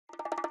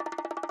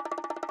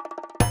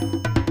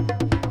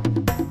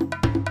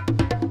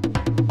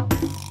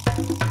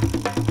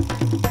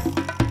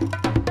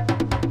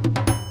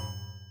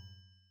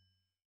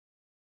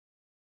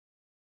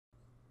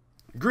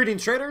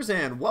Greetings traders,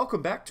 and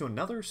welcome back to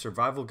another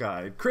survival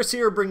guide. Chris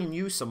here, bringing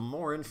you some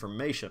more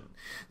information.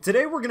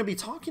 Today we're going to be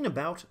talking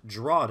about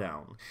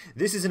drawdown.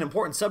 This is an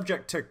important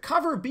subject to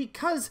cover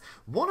because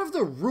one of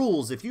the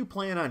rules if you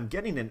plan on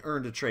getting an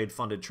earn to trade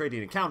funded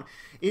trading account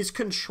is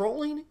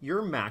controlling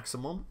your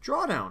maximum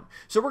drawdown.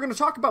 So we're going to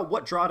talk about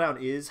what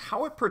drawdown is,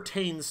 how it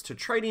pertains to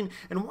trading,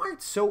 and why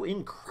it's so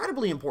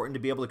incredibly important to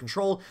be able to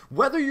control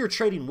whether you're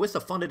trading with a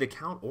funded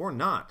account or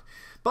not.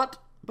 But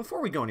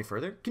before we go any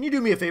further, can you do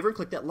me a favor and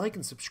click that like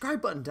and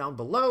subscribe button down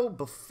below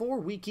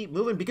before we keep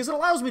moving, because it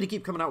allows me to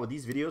keep coming out with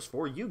these videos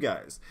for you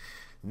guys.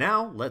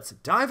 Now, let's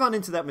dive on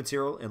into that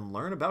material and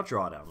learn about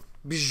drawdown.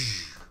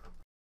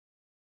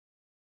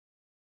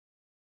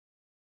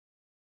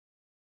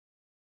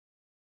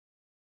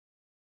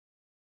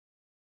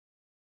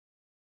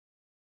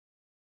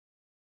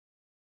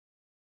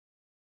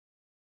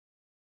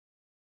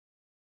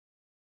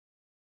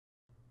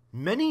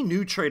 Many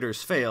new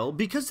traders fail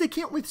because they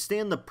can't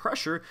withstand the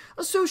pressure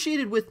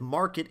associated with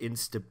market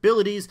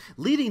instabilities,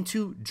 leading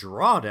to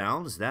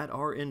drawdowns that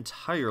are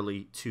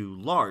entirely too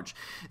large.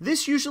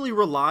 This usually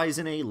relies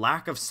on a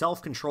lack of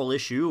self-control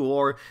issue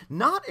or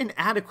not an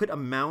adequate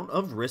amount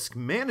of risk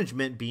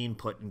management being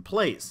put in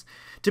place.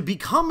 To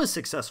become a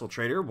successful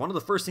trader, one of the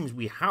first things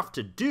we have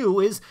to do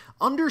is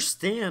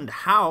understand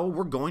how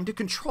we're going to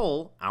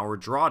control our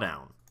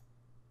drawdown.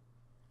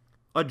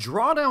 A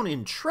drawdown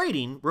in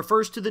trading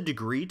refers to the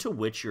degree to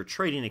which your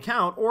trading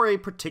account or a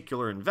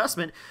particular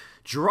investment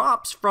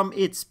drops from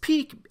its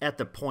peak at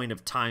the point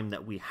of time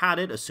that we had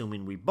it,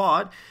 assuming we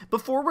bought,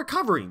 before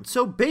recovering.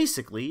 So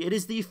basically, it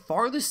is the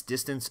farthest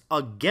distance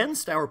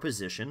against our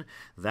position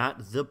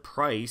that the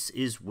price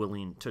is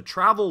willing to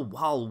travel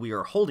while we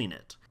are holding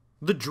it.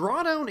 The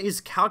drawdown is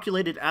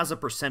calculated as a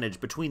percentage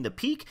between the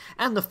peak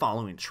and the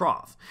following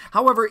trough.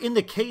 However, in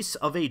the case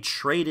of a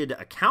traded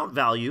account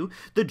value,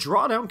 the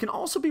drawdown can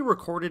also be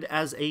recorded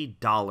as a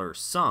dollar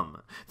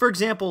sum. For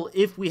example,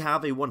 if we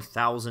have a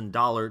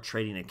 $1,000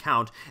 trading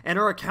account and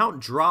our account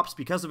drops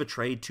because of a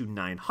trade to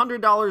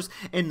 $900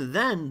 and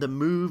then the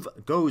move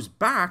goes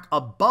back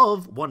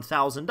above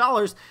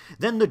 $1,000,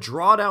 then the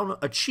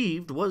drawdown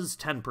achieved was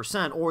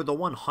 10% or the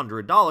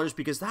 $100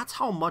 because that's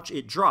how much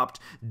it dropped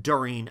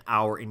during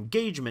our engagement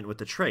with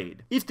the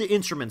trade. If the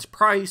instrument's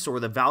price or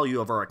the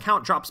value of our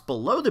account drops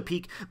below the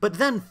peak but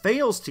then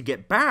fails to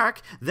get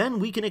back, then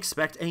we can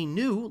expect a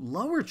new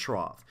lower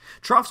trough.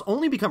 Troughs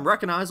only become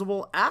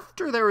recognizable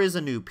after there is a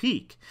new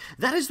peak.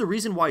 That is the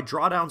reason why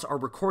drawdowns are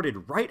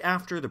recorded right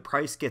after the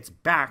price gets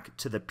back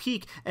to the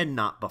peak and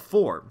not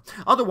before.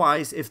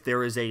 Otherwise, if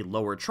there is a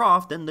lower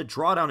trough, then the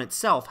drawdown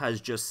itself has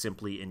just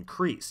simply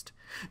increased.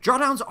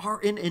 Drawdowns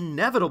are an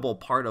inevitable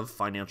part of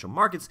financial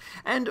markets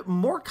and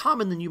more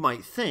common than you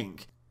might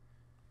think.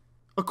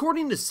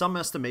 According to some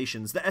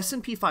estimations, the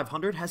S&P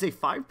 500 has a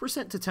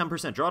 5% to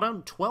 10%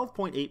 drawdown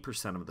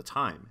 12.8% of the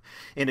time.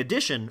 In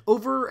addition,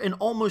 over an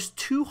almost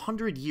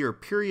 200-year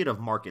period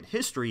of market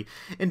history,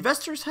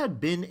 investors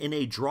had been in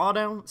a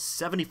drawdown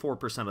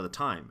 74% of the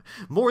time.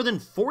 More than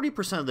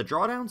 40% of the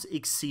drawdowns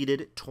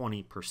exceeded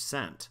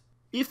 20%.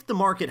 If the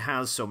market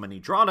has so many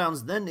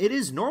drawdowns, then it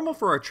is normal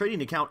for our trading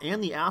account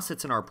and the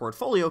assets in our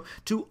portfolio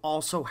to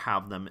also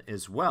have them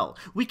as well.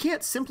 We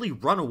can't simply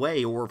run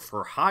away or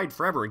hide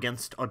forever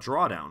against a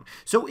drawdown.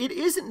 So it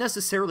isn't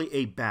necessarily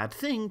a bad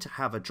thing to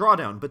have a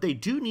drawdown, but they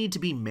do need to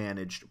be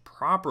managed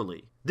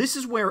properly. This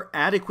is where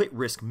adequate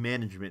risk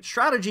management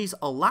strategies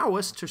allow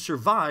us to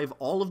survive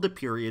all of the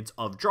periods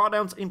of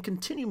drawdowns and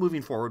continue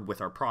moving forward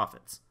with our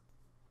profits.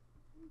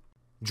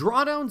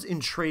 Drawdowns in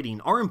trading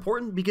are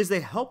important because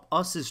they help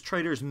us as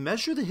traders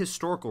measure the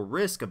historical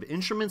risk of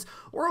instruments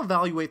or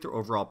evaluate their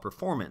overall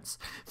performance.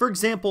 For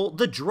example,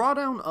 the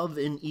drawdown of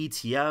an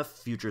ETF,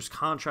 futures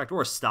contract,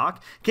 or a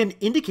stock can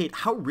indicate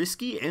how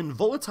risky and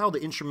volatile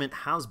the instrument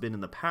has been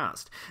in the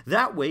past.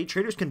 That way,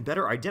 traders can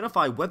better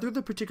identify whether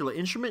the particular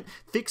instrument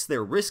fits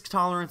their risk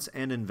tolerance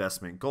and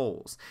investment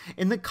goals.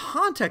 In the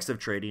context of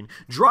trading,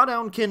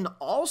 drawdown can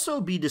also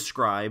be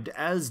described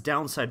as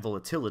downside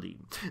volatility.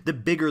 The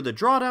bigger the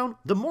drawdown,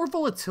 the more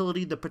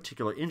volatility the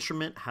particular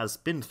instrument has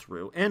been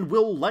through and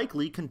will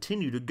likely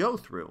continue to go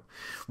through.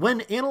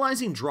 When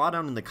analyzing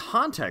drawdown in the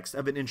context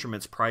of an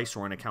instrument's price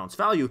or an account's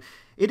value,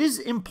 it is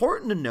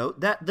important to note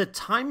that the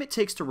time it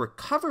takes to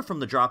recover from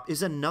the drop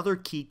is another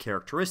key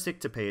characteristic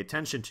to pay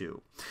attention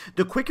to.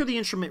 The quicker the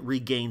instrument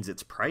regains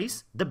its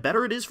price, the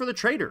better it is for the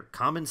trader.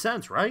 Common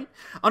sense, right?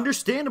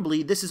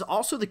 Understandably, this is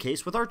also the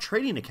case with our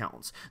trading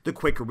accounts. The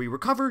quicker we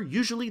recover,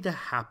 usually the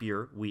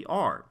happier we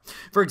are.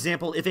 For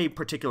example, if a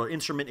particular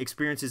instrument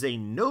experiences a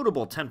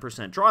notable 10%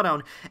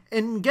 drawdown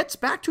and gets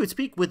back to its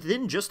peak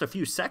within just a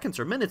few seconds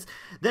or minutes,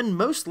 then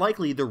most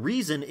likely the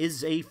reason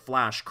is a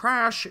flash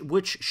crash,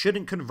 which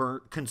shouldn't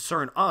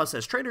concern us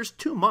as traders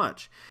too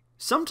much.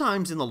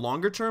 Sometimes in the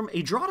longer term,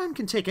 a drawdown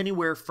can take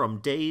anywhere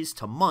from days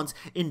to months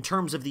in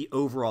terms of the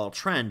overall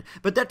trend,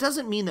 but that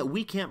doesn't mean that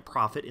we can't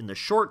profit in the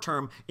short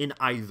term in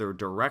either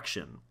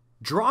direction.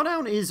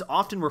 Drawdown is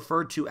often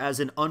referred to as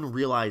an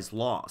unrealized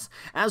loss.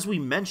 As we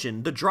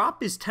mentioned, the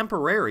drop is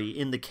temporary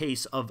in the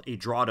case of a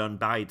drawdown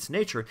by its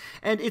nature,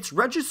 and it's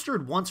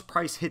registered once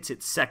price hits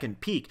its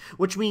second peak,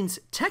 which means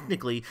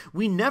technically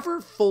we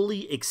never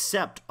fully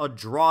accept a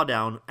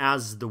drawdown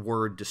as the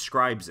word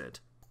describes it.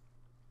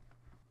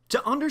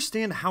 To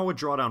understand how a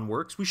drawdown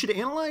works, we should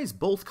analyze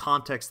both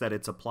contexts that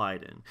it's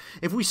applied in.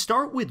 If we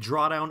start with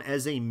drawdown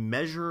as a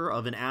measure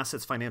of an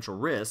asset's financial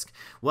risk,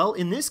 well,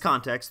 in this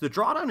context, the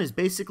drawdown is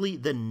basically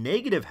the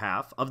negative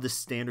half of the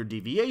standard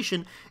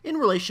deviation in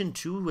relation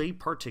to a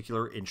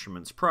particular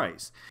instrument's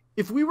price.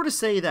 If we were to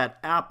say that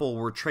Apple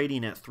were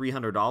trading at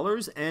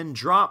 $300 and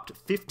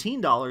dropped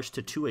 $15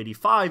 to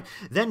 $285,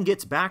 then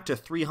gets back to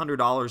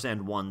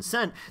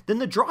 $300.01, then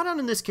the drawdown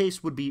in this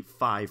case would be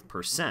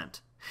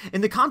 5%.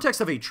 In the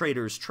context of a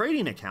trader's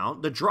trading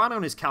account, the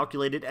drawdown is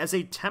calculated as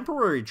a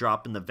temporary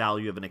drop in the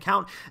value of an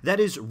account that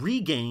is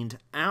regained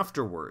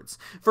afterwards.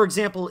 For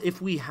example,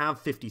 if we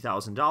have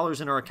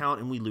 $50,000 in our account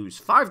and we lose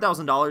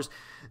 $5,000,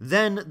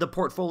 then the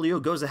portfolio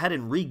goes ahead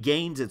and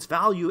regains its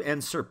value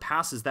and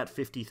surpasses that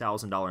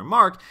 $50,000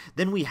 mark,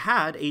 then we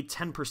had a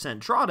 10%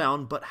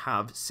 drawdown but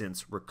have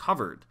since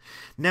recovered.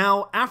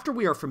 Now, after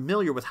we are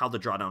familiar with how the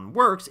drawdown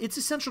works, it's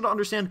essential to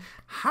understand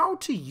how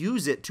to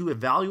use it to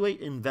evaluate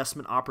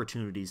investment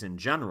opportunities in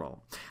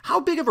general. How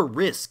big of a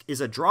risk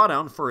is a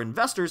drawdown for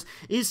investors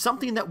is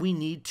something that we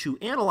need to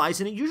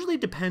analyze, and it usually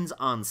depends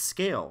on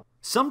scale.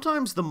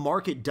 Sometimes the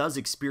market does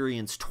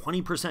experience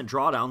 20%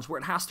 drawdowns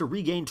where it has to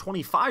regain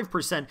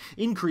 25%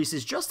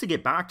 increases just to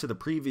get back to the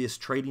previous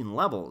trading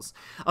levels.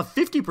 A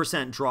 50%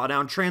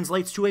 drawdown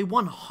translates to a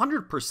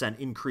 100%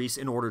 increase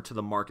in order to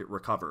the market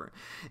recover.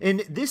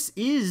 And this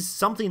is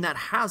something that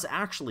has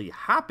actually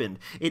happened.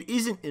 It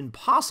isn't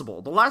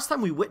impossible. The last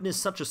time we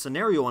witnessed such a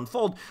scenario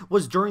unfold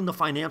was during the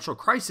financial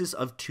crisis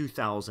of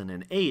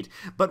 2008.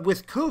 But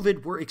with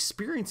COVID, we're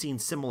experiencing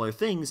similar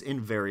things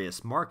in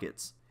various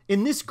markets.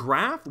 In this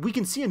graph, we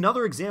can see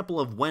another example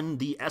of when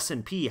the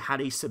S&P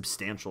had a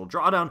substantial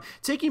drawdown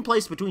taking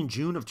place between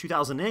June of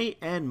 2008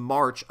 and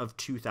March of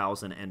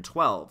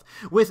 2012.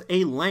 With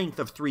a length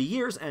of 3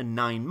 years and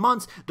 9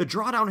 months, the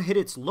drawdown hit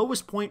its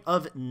lowest point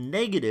of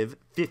negative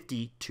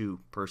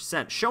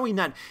 52%, showing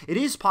that it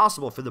is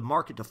possible for the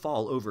market to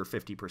fall over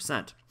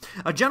 50%.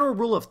 A general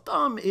rule of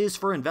thumb is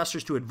for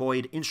investors to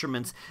avoid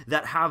instruments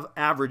that have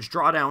average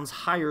drawdowns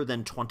higher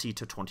than 20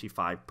 to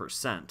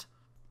 25%.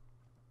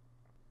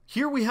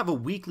 Here we have a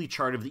weekly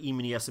chart of the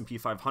E-mini S&P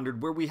 500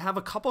 where we have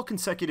a couple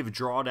consecutive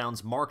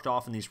drawdowns marked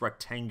off in these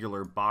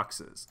rectangular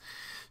boxes.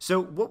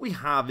 So what we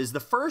have is the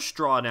first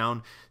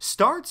drawdown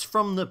starts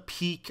from the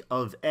peak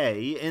of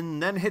A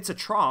and then hits a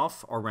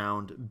trough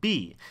around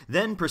B,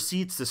 then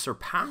proceeds to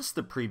surpass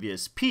the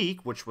previous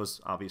peak, which was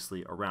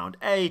obviously around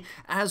A,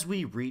 as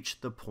we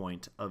reach the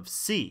point of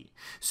C.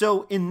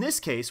 So in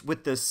this case,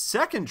 with the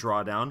second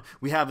drawdown,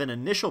 we have an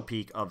initial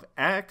peak of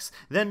X,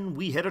 then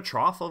we hit a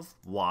trough of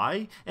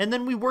Y, and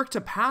then we work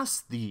to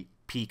pass the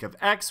peak of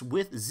X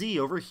with Z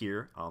over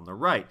here on the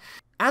right.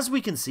 As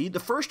we can see, the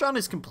first round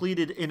is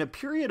completed in a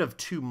period of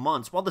 2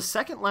 months, while the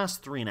second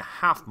lasts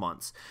 3.5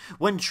 months.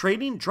 When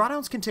trading,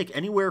 drawdowns can take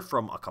anywhere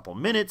from a couple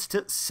minutes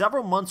to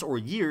several months or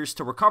years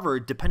to recover,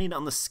 depending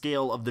on the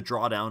scale of the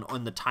drawdown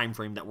and the time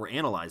frame that we're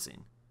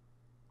analyzing.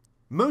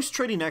 Most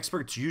trading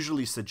experts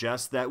usually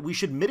suggest that we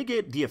should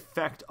mitigate the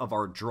effect of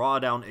our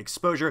drawdown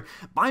exposure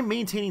by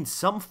maintaining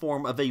some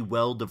form of a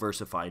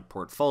well-diversified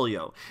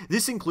portfolio.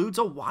 This includes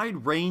a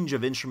wide range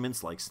of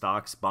instruments like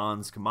stocks,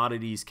 bonds,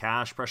 commodities,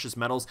 cash, precious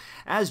metals,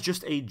 as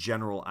just a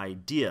general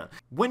idea.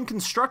 When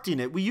constructing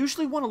it, we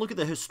usually want to look at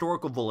the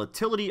historical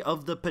volatility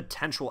of the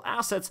potential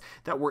assets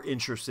that we're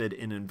interested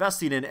in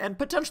investing in and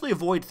potentially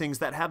avoid things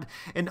that have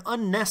an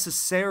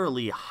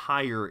unnecessarily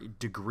higher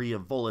degree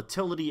of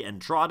volatility and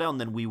drawdown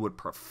than we would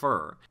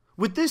prefer.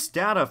 With this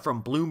data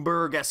from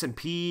Bloomberg,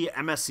 S&P,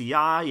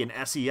 MSCI,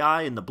 and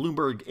SEI, and the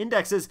Bloomberg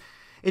indexes,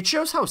 it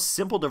shows how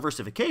simple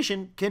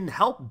diversification can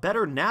help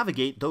better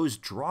navigate those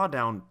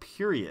drawdown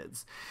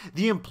periods.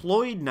 The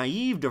employed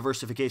naive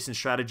diversification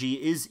strategy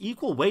is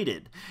equal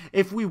weighted.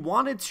 If we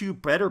wanted to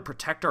better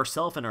protect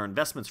ourselves and our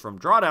investments from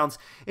drawdowns,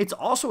 it's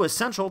also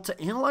essential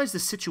to analyze the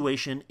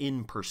situation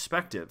in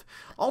perspective.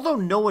 Although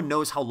no one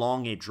knows how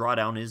long a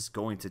drawdown is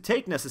going to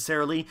take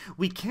necessarily,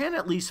 we can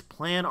at least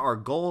plan our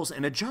goals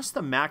and adjust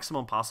the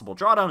maximum possible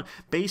drawdown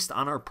based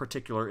on our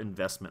particular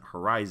investment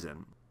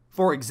horizon.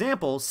 For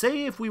example,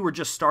 say if we were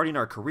just starting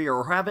our career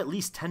or have at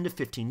least 10 to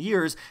 15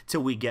 years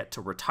till we get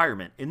to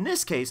retirement. In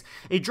this case,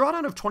 a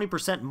drawdown of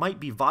 20% might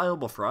be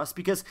viable for us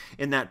because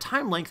in that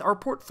time length, our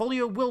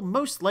portfolio will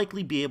most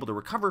likely be able to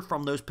recover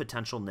from those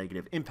potential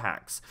negative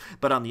impacts.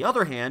 But on the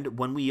other hand,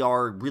 when we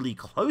are really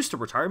close to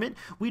retirement,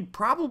 we'd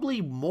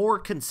probably more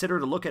consider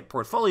to look at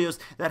portfolios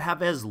that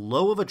have as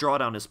low of a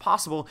drawdown as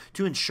possible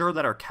to ensure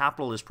that our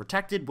capital is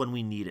protected when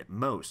we need it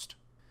most.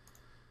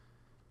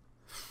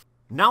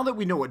 Now that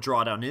we know what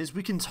drawdown is,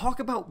 we can talk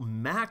about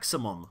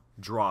maximum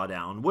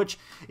drawdown, which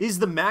is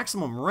the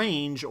maximum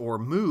range or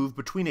move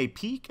between a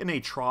peak and a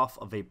trough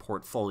of a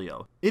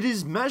portfolio. It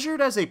is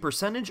measured as a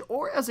percentage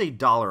or as a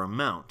dollar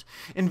amount.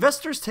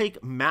 Investors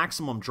take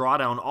maximum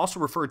drawdown, also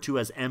referred to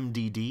as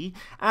MDD,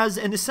 as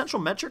an essential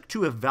metric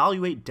to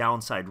evaluate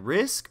downside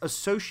risk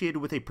associated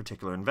with a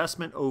particular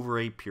investment over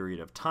a period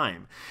of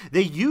time.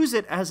 They use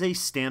it as a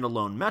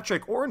standalone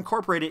metric or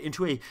incorporate it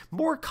into a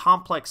more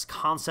complex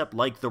concept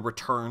like the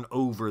return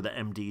over the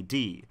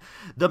MDD.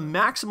 The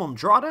maximum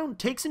drawdown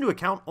takes into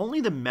account only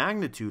the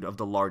magnitude of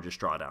the largest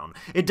drawdown.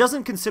 It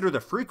doesn't consider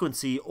the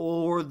frequency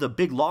or the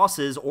big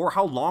losses or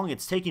how long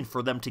it's taking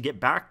for them to get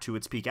back to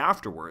its peak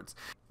afterwards.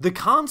 The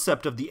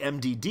concept of the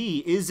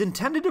MDD is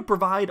intended to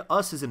provide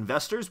us as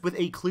investors with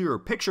a clearer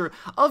picture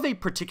of a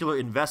particular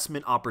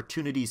investment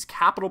opportunity's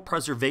capital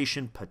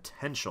preservation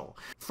potential.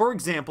 For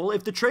example,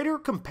 if the trader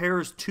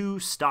compares two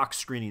stock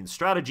screening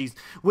strategies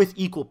with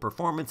equal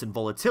performance and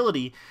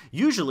volatility,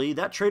 usually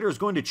that trader is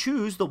going to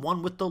choose the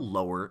one with the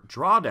lower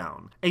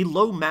drawdown. A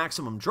low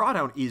maximum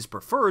drawdown is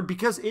preferred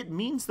because it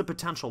means the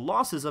potential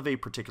losses of a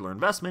particular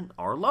investment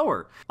are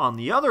lower. On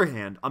the other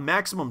hand, a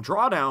maximum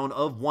drawdown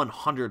of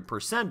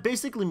 100%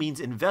 basically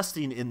means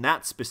investing in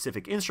that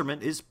specific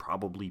instrument is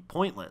probably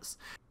pointless.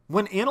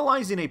 When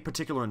analyzing a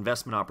particular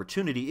investment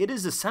opportunity, it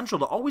is essential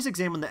to always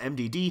examine the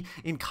MDD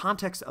in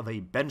context of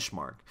a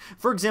benchmark.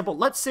 For example,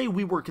 let's say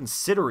we were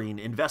considering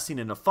investing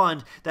in a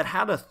fund that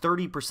had a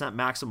 30%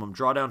 maximum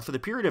drawdown for the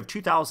period of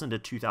 2000 to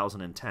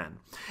 2010.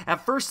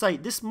 At first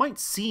sight, this might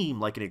seem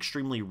like an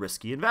extremely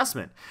risky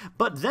investment,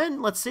 but then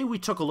let's say we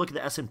took a look at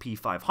the S&P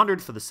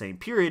 500 for the same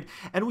period,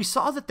 and we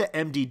saw that the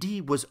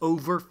MDD was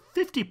over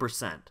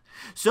 50%.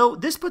 So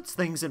this puts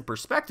things in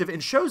perspective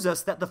and shows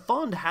us that the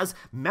fund has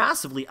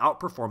massively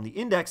outperformed the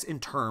index in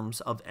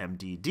terms of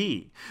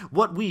MDD.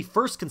 What we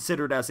first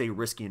considered as a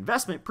risky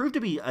investment proved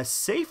to be a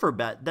safer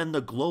bet than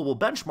the global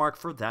benchmark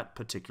for that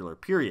particular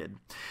period.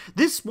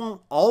 This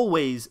won't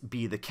always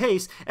be the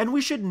case, and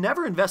we should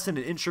never invest in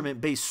an instrument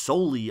based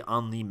solely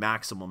on the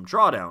maximum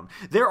drawdown.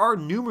 There are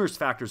numerous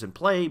factors in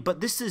play,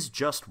 but this is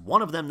just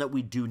one of them that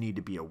we do need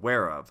to be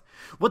aware of.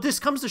 What this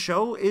comes to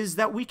show is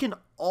that we can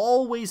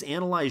always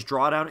analyze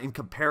drawdown in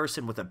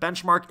comparison with a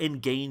benchmark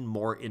and gain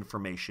more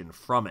information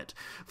from it.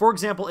 For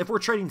example, if we're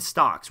trading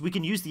stocks, we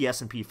can use the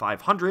S&P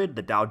 500,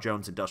 the Dow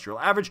Jones Industrial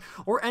Average,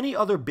 or any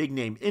other big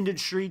name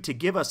industry to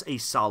give us a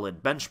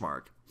solid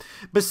benchmark.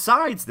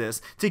 Besides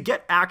this, to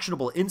get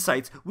actionable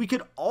insights, we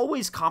could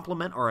always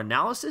complement our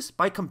analysis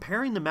by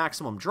comparing the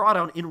maximum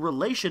drawdown in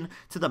relation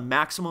to the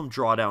maximum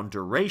drawdown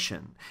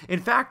duration. In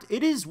fact,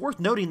 it is worth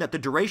noting that the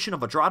duration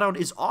of a drawdown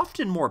is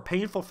often more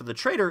painful for the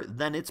trader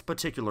than its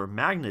particular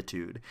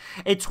magnitude.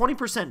 A 20%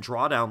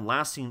 drawdown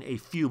lasting a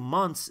few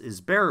months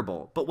is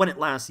bearable, but when it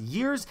lasts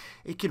years,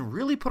 it can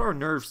really put our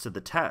nerves to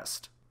the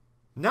test.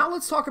 Now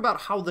let's talk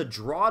about how the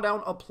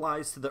drawdown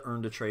applies to the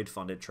earn-to-trade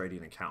funded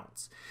trading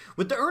accounts.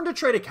 With the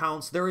earn-to-trade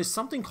accounts, there is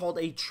something called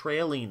a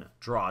trailing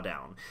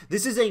drawdown.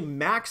 This is a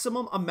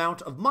maximum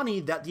amount of money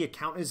that the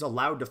account is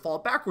allowed to fall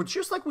backwards,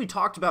 just like we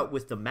talked about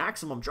with the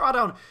maximum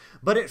drawdown,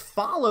 but it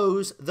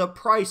follows the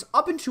price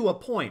up into a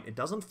point. It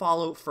doesn't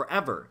follow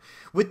forever.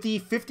 With the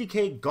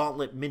 50K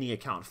Gauntlet Mini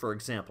account, for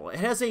example, it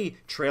has a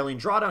trailing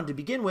drawdown to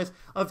begin with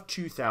of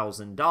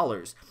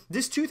 $2,000.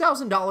 This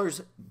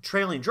 $2,000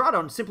 trailing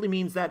drawdown simply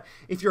means that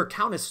if your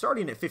account is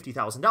starting at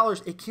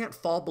 $50,000, it can't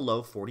fall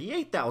below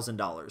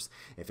 $48,000.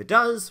 If it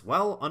does,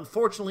 well,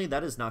 unfortunately,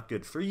 that is not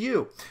good for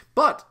you.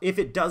 But if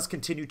it does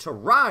continue to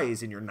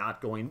rise and you're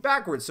not going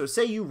backwards, so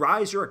say you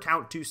rise your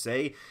account to,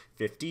 say,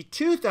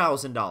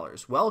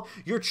 $52,000. Well,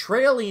 your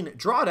trailing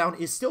drawdown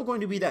is still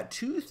going to be that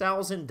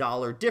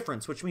 $2,000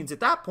 difference, which means at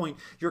that point,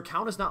 your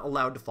account is not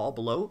allowed to fall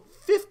below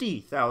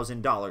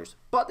 $50,000.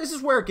 But this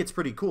is where it gets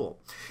pretty cool.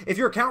 If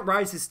your account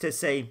rises to,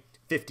 say,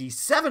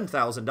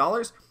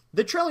 $57,000,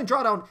 the trailing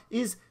drawdown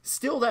is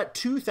still that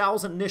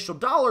 $2,000 initial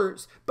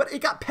dollars, but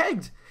it got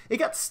pegged. It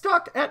got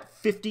stuck at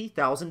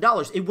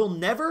 $50,000. It will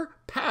never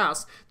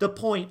pass the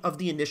point of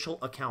the initial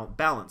account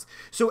balance.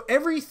 So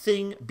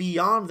everything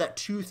beyond that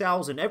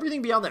 $2,000,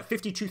 everything beyond that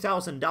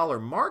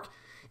 $52,000 mark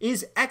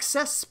is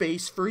excess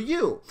space for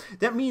you.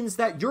 That means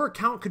that your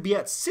account could be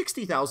at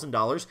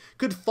 $60,000,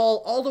 could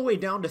fall all the way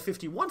down to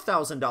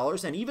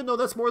 $51,000, and even though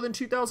that's more than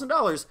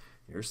 $2,000,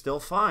 you're still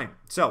fine.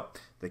 So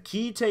the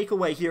key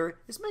takeaway here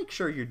is make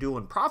sure you're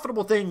doing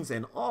profitable things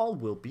and all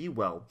will be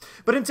well.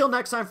 But until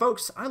next time,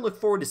 folks, I look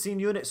forward to seeing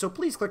you in it. So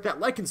please click that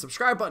like and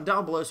subscribe button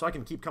down below so I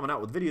can keep coming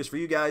out with videos for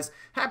you guys.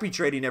 Happy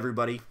trading,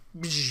 everybody.